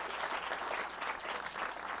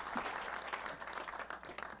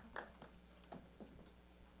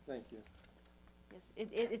 Thank you. Yes,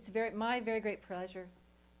 it's my very great pleasure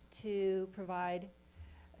to provide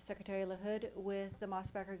Secretary LaHood with the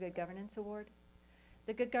Mosbacher Good Governance Award.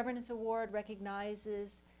 The Good Governance Award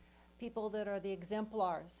recognizes people that are the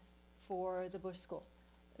exemplars for the Bush School,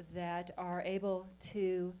 that are able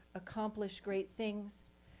to accomplish great things,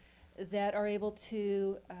 that are able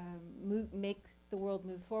to make the world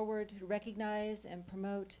move forward, recognize and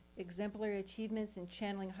promote exemplary achievements in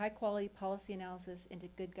channeling high-quality policy analysis into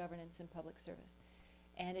good governance and public service.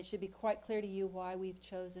 And it should be quite clear to you why we've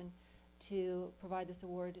chosen to provide this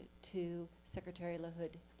award to Secretary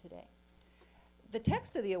LaHood today. The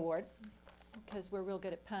text of the award, because we're real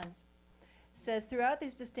good at puns, says, throughout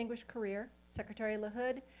his distinguished career, Secretary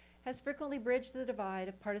LaHood has frequently bridged the divide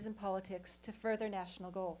of partisan politics to further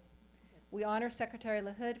national goals. We honor Secretary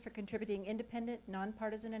LaHood for contributing independent,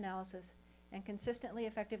 nonpartisan analysis and consistently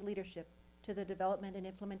effective leadership to the development and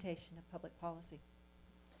implementation of public policy.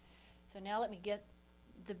 So now let me get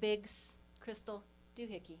the big crystal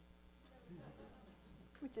doohickey,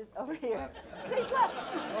 which is over here. Stage left.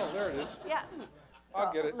 Oh, there it is. Yeah.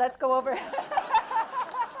 I'll get it. Let's go over.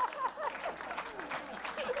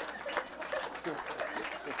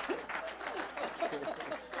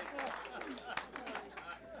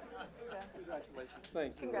 Congratulations.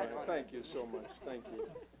 Thank you. Congratulations. Thank you so much. Thank you.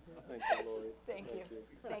 Thank you, Lori. Thank you.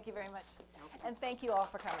 Thank you very much. And thank you all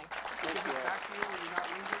for coming. Thank you.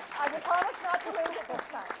 I will promise not to lose it this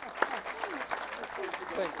time.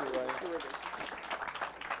 Thank you, Ryan.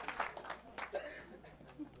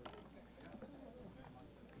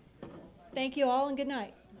 Thank you all and good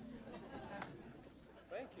night.